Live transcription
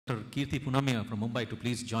Kirti Punamia from Mumbai to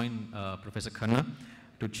please join Professor Khanna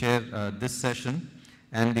to chair this session.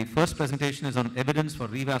 And the first presentation is on evidence for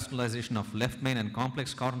revascularization of left main and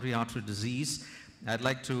complex coronary artery disease. I'd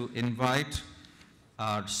like to invite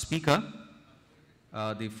our speaker.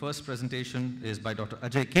 The first presentation is by Dr.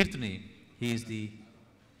 Ajay Kirtane. He is the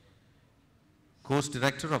course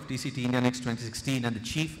director of TCT India Next 2016 and the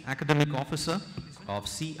chief academic officer of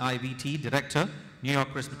CIVT, director, New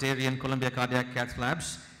York Presbyterian Columbia Cardiac Cath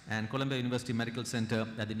Labs and Columbia University Medical Center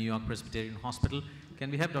at the New York Presbyterian Hospital. Can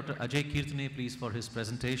we have Dr. Ajay Kirtane please for his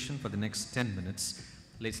presentation for the next 10 minutes.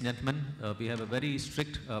 Ladies and gentlemen, we have a very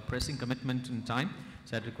strict pressing commitment in time,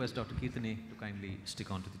 so I'd request Dr. Kirtane to kindly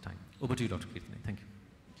stick on to the time. Over to you, Dr. Kirtane. Thank you.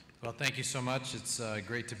 Well, thank you so much. It's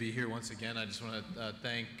great to be here once again. I just want to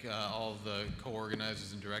thank all of the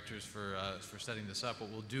co-organizers and directors for setting this up.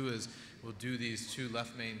 What we'll do is we'll do these two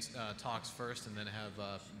left main talks first and then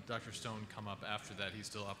have Dr. Stone come up after that. He's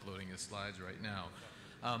still uploading his slides right now.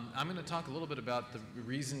 I'm going to talk a little bit about the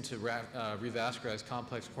reason to revascularize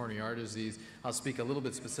complex coronary artery disease. I'll speak a little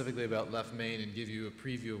bit specifically about left main and give you a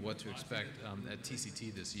preview of what to expect at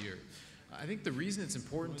TCT this year. I think the reason it's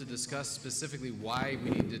important to discuss specifically why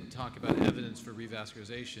we need to talk about evidence for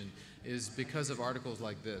revascularization is because of articles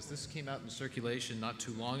like this. This came out in circulation not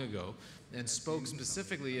too long ago and spoke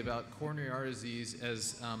specifically about coronary artery disease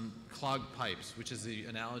as clogged pipes, which is the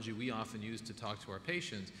analogy we often use to talk to our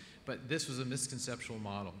patients. But this was a misconceptual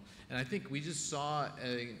model. And I think we just saw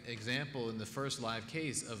an example in the first live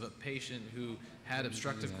case of a patient who had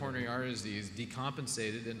obstructive coronary artery disease,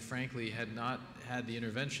 decompensated, and frankly had not had the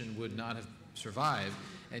intervention, would not have survived.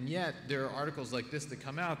 And yet there are articles like this that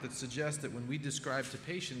come out that suggest that when we describe to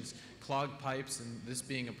patients clogged pipes and this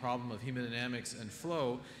being a problem of hemodynamics and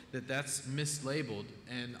flow, that that's mislabeled.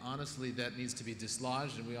 And honestly, that needs to be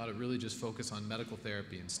dislodged, and we ought to really just focus on medical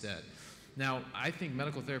therapy instead. Now, I think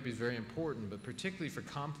medical therapy is very important, but particularly for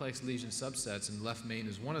complex lesion subsets, and left main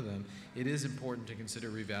is one of them, it is important to consider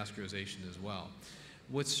revascularization as well.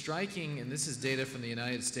 What's striking, and this is data from the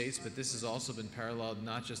United States, but this has also been paralleled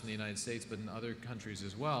not just in the United States, but in other countries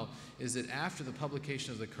as well, is that after the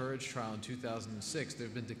publication of the COURAGE trial in 2006, there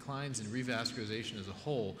have been declines in revascularization as a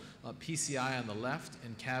whole, PCI on the left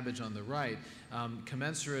and CABG on the right,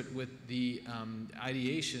 commensurate with the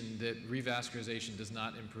ideation that revascularization does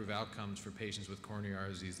not improve outcomes for patients with coronary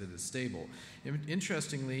artery disease that is stable.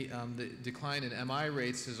 Interestingly, the decline in MI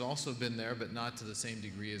rates has also been there, but not to the same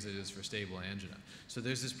degree as it is for stable angina. So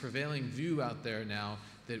there's this prevailing view out there now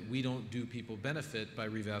that we don't do people benefit by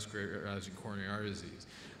revascularizing coronary artery disease.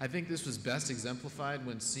 I think this was best exemplified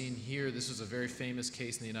when seen here. This was a very famous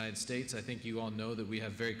case in the United States. I think you all know that we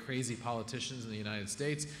have very crazy politicians in the United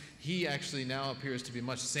States. He actually now appears to be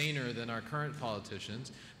much saner than our current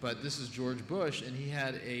politicians, but this is George Bush, and he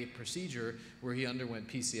had a procedure where he underwent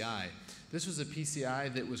PCI. This was a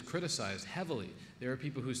PCI that was criticized heavily. There are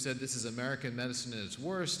people who said this is American medicine at its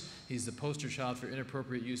worst. He's the poster child for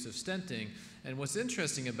inappropriate use of stenting. And what's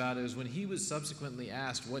interesting about it is when he was subsequently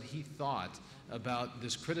asked what he thought about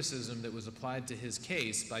this criticism that was applied to his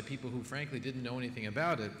case by people who frankly didn't know anything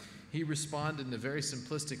about it, he responded in a very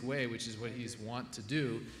simplistic way, which is what he's wont to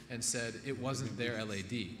do, and said it wasn't their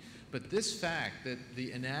LAD. But this fact that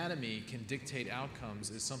the anatomy can dictate outcomes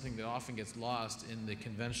is something that often gets lost in the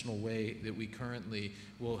conventional way that we currently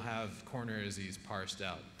will have coronary disease parsed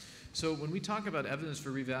out. So when we talk about evidence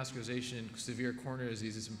for revascularization in severe coronary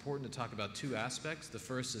disease, it's important to talk about two aspects. The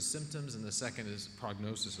first is symptoms, and the second is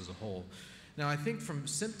prognosis as a whole. Now, I think from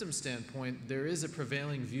symptom standpoint, there is a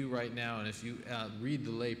prevailing view right now, and if you read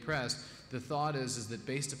the lay press, the thought is that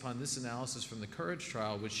based upon this analysis from the COURAGE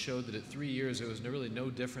trial, which showed that at 3 years there was really no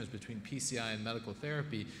difference between PCI and medical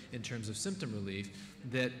therapy in terms of symptom relief,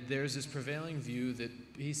 that there's this prevailing view that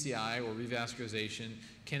PCI or revascularization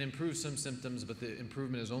can improve some symptoms, but the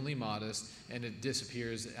improvement is only modest and it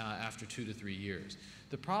disappears after 2 to 3 years.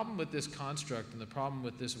 The problem with this construct and the problem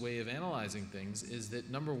with this way of analyzing things is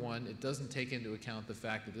that, number one, it doesn't take into account the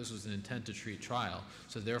fact that this was an intent to treat trial,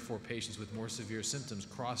 so therefore patients with more severe symptoms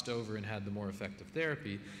crossed over and had the more effective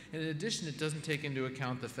therapy. And in addition, it doesn't take into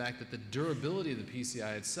account the fact that the durability of the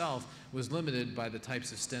PCI itself was limited by the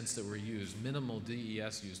types of stents that were used, minimal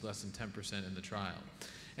DES use, less than 10% in the trial.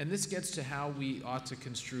 And this gets to how we ought to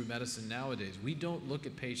construe medicine nowadays. We don't look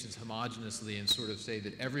at patients homogeneously and sort of say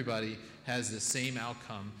that everybody has the same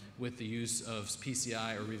outcome with the use of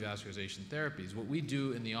PCI or revascularization therapies. What we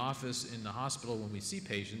do in the office, in the hospital, when we see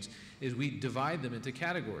patients, is we divide them into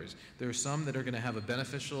categories. There are some that are going to have a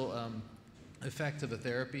beneficial effect of a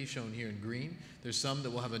therapy, shown here in green. There's some that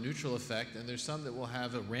will have a neutral effect, and there's some that will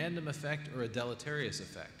have a random effect or a deleterious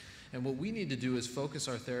effect. And what we need to do is focus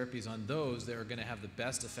our therapies on those that are going to have the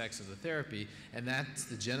best effects of the therapy, and that's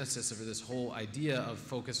the genesis of this whole idea of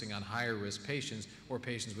focusing on higher risk patients or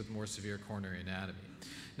patients with more severe coronary anatomy.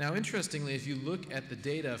 Now, interestingly, if you look at the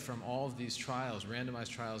data from all of these trials, randomized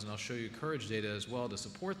trials, and I'll show you COURAGE data as well to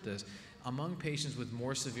support this, among patients with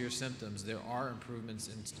more severe symptoms, there are improvements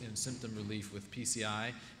in symptom relief with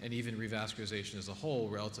PCI and even revascularization as a whole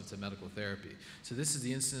relative to medical therapy. So this is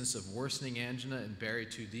the incidence of worsening angina in Barry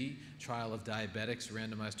 2D, trial of diabetics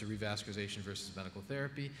randomized to revascularization versus medical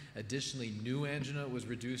therapy. Additionally, new angina was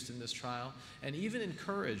reduced in this trial. And even in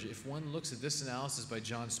COURAGE, if one looks at this analysis by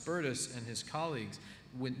John Spurtis and his colleagues,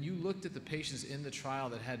 when you looked at the patients in the trial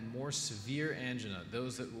that had more severe angina,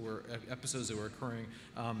 those that were episodes that were occurring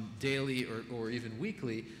daily or even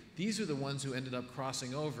weekly, these are the ones who ended up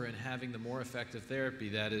crossing over and having the more effective therapy,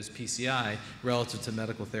 that is PCI, relative to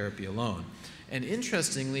medical therapy alone. And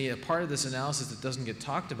interestingly, a part of this analysis that doesn't get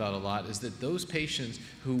talked about a lot is that those patients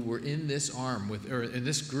who were in this arm or in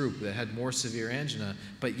this group that had more severe angina,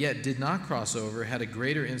 but yet did not cross over, had a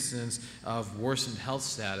greater incidence of worsened health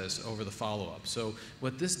status over the follow-up. So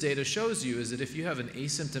what this data shows you is that if you have an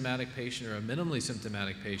asymptomatic patient or a minimally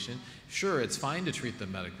symptomatic patient, sure, it's fine to treat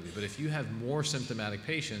them medically, but if you have more symptomatic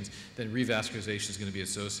patients, then revascularization is going to be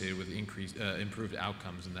associated with improved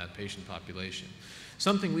outcomes in that patient population.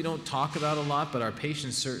 Something we don't talk about a lot, but our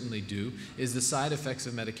patients certainly do, is the side effects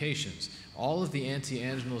of medications. All of the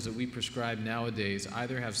anti-anginals that we prescribe nowadays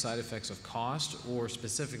either have side effects of cost or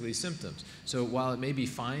specifically symptoms. So while it may be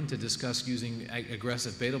fine to discuss using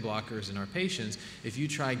aggressive beta blockers in our patients, if you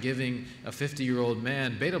try giving a 50-year-old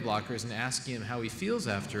man beta blockers and asking him how he feels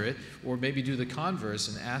after it, or maybe do the converse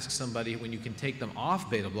and ask somebody when you can take them off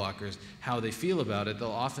beta blockers how they feel about it, they'll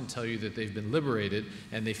often tell you that they've been liberated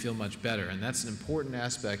and they feel much better. And that's an important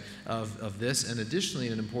aspect of this. And additionally,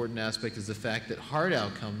 an important aspect is the fact that heart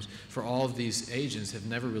outcomes for all of these agents have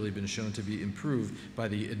never really been shown to be improved by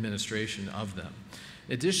the administration of them.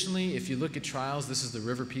 Additionally, if you look at trials, this is the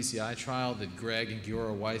RIVER PCI trial that Greg and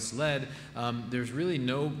Giora Weiss led, there's really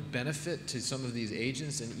no benefit to some of these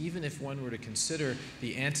agents, and even if one were to consider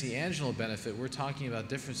the anti-anginal benefit, we're talking about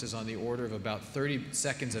differences on the order of about 30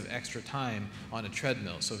 seconds of extra time on a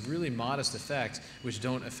treadmill. So really modest effects which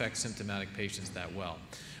don't affect symptomatic patients that well.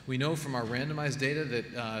 We know from our randomized data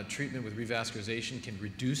that treatment with revascularization can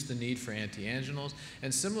reduce the need for anti-anginals.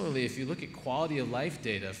 And similarly, if you look at quality of life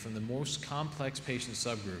data from the most complex patient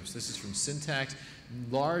subgroups, this is from Syntax,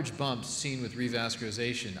 large bumps seen with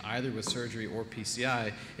revascularization, either with surgery or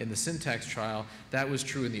PCI in the Syntax trial. That was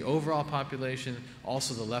true in the overall population,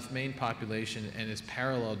 also the left main population, and is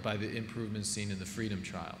paralleled by the improvements seen in the Freedom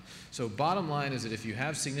trial. So bottom line is that if you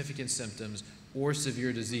have significant symptoms or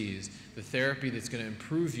severe disease, the therapy that's going to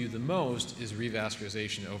improve you the most is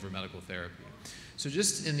revascularization over medical therapy. So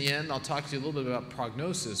just in the end, I'll talk to you a little bit about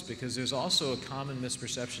prognosis, because there's also a common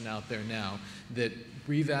misperception out there now that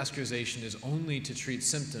revascularization is only to treat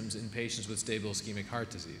symptoms in patients with stable ischemic heart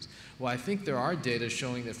disease. Well, I think there are data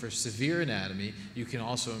showing that for severe anatomy, you can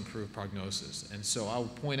also improve prognosis. And so I'll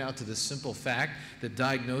point out to this simple fact that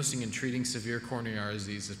diagnosing and treating severe coronary artery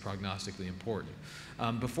disease is prognostically important.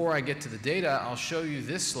 Before I get to the data, I'll show you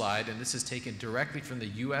this slide, and this is taken directly from the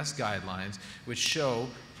US guidelines, which show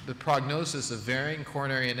the prognosis of varying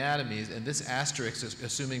coronary anatomies, and this asterisk,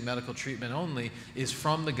 assuming medical treatment only, is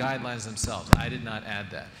from the guidelines themselves. I did not add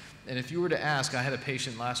that. And if you were to ask, I had a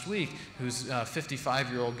patient last week who's a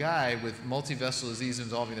 55-year-old guy with multivessel disease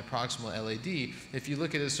involving the proximal LAD. If you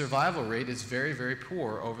look at his survival rate, it's very, very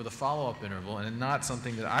poor over the follow-up interval, and not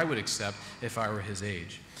something that I would accept if I were his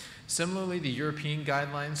age. Similarly, the European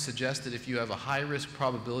guidelines suggest that if you have a high-risk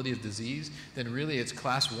probability of disease, then really it's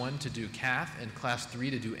class 1 to do cath and class 3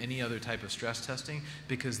 to do any other type of stress testing,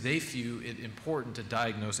 because they view it important to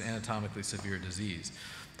diagnose anatomically severe disease.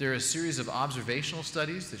 There are a series of observational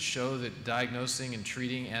studies that show that diagnosing and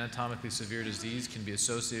treating anatomically severe disease can be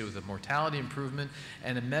associated with a mortality improvement,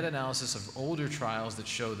 and a meta-analysis of older trials that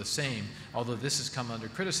show the same, although this has come under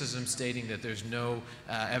criticism, stating that there's no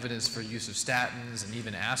evidence for use of statins and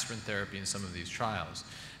even aspirin therapy in some of these trials.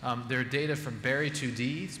 There are data from Barry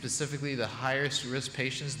 2D, specifically the highest risk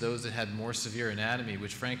patients, those that had more severe anatomy,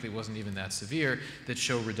 which frankly wasn't even that severe, that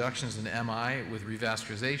show reductions in MI with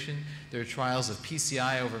revascularization. There are trials of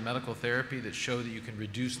PCI over medical therapy that show that you can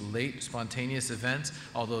reduce late spontaneous events,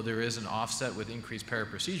 although there is an offset with increased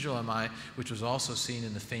periprocedural MI, which was also seen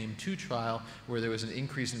in the FAME2 trial, where there was an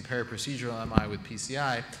increase in periprocedural MI with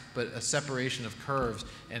PCI, but a separation of curves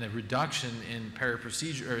and a reduction in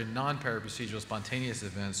non-periprocedural spontaneous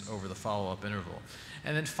events stents over the follow-up interval.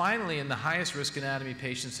 And then finally, in the highest risk anatomy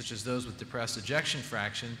patients, such as those with depressed ejection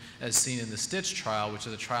fraction, as seen in the STITCH trial, which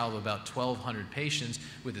is a trial of about 1,200 patients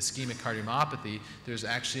with ischemic cardiomyopathy, there's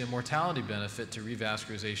actually a mortality benefit to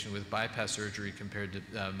revascularization with bypass surgery compared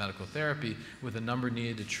to medical therapy, with a number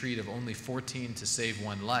needed to treat of only 14 to save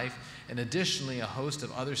one life, and additionally a host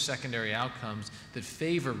of other secondary outcomes that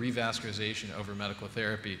favor revascularization over medical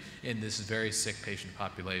therapy in this very sick patient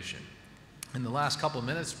population. In the last couple of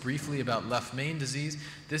minutes, briefly about left main disease,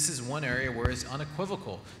 this is one area where it's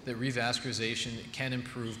unequivocal that revascularization can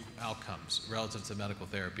improve outcomes relative to medical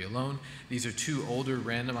therapy alone. These are two older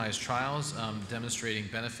randomized trials demonstrating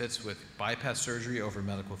benefits with bypass surgery over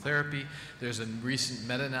medical therapy. There's a recent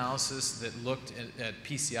meta-analysis that looked at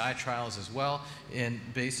PCI trials as well and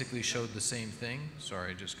basically showed the same thing.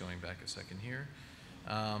 Sorry, just going back a second here.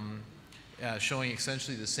 Showing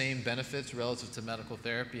essentially the same benefits relative to medical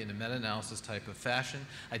therapy in a meta-analysis type of fashion.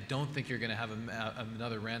 I don't think you're going to have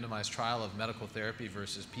another randomized trial of medical therapy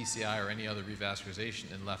versus PCI or any other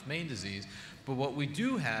revascularization in left main disease. But what we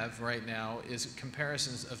do have right now is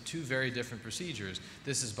comparisons of two very different procedures.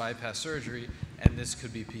 This is bypass surgery, and this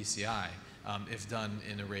could be PCI if done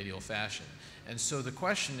in a radial fashion. And so the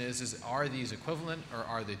question is are these equivalent or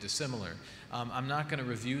are they dissimilar? I'm not going to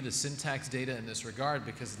review the syntax data in this regard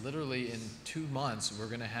because literally in 2 months we're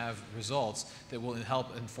going to have results that will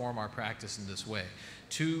help inform our practice in this way.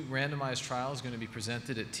 2 randomized trials going to be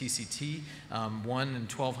presented at TCT, one in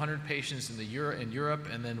 1,200 patients in Europe,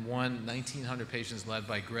 and then one 1,900 patients led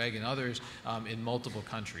by Greg and others in multiple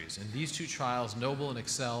countries. And these 2 trials, Noble and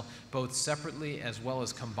Excel, both separately as well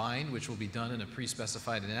as combined, which will be done in a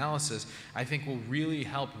pre-specified analysis, I think will really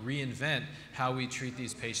help reinvent how we treat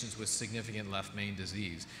these patients with significant left main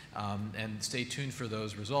disease. And stay tuned for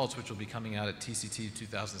those results, which will be coming out at TCT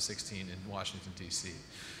 2016 in Washington, D.C.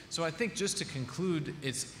 So I think just to conclude,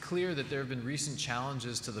 it's clear that there have been recent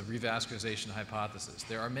challenges to the revascularization hypothesis.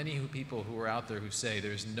 There are many people who are out there who say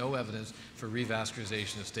there's no evidence for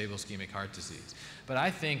revascularization of stable ischemic heart disease. But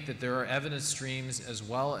I think that there are evidence streams as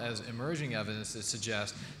well as emerging evidence that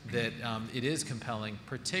suggest that it is compelling,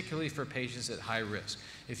 particularly for patients at high risk.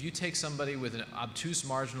 If you take somebody with an obtuse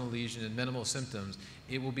marginal lesion and minimal symptoms,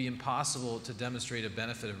 it will be impossible to demonstrate a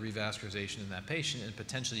benefit of revascularization in that patient, and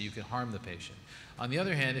potentially you can harm the patient. On the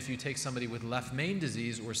other hand, if you take somebody with left main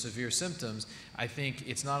disease or severe symptoms, I think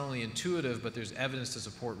it's not only intuitive, but there's evidence to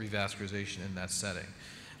support revascularization in that setting.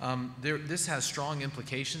 This has strong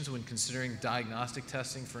implications when considering diagnostic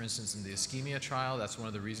testing, for instance, in the ischemia trial. That's one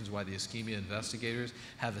of the reasons why the ischemia investigators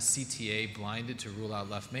have a CTA blinded to rule out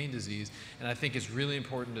left main disease. And I think it's really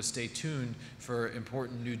important to stay tuned for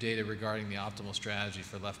important new data regarding the optimal strategy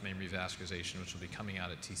for left main revascularization, which will be coming out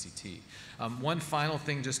at TCT. One final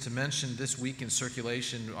thing just to mention, this week in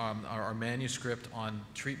circulation, our manuscript on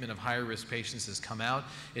treatment of higher risk patients has come out.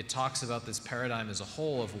 It talks about this paradigm as a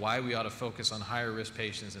whole of why we ought to focus on higher risk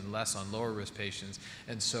patients and less on lower risk patients.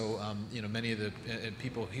 And so, many of the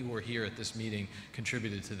people who were here at this meeting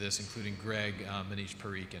contributed to this, including Greg, Manish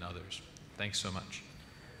Parikh, and others. Thanks so much.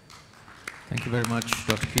 Thank you very much,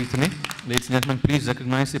 Dr. Kirtane. Ladies and gentlemen, please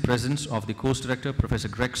recognize the presence of the course director, Professor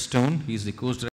Greg Stone. He is the course director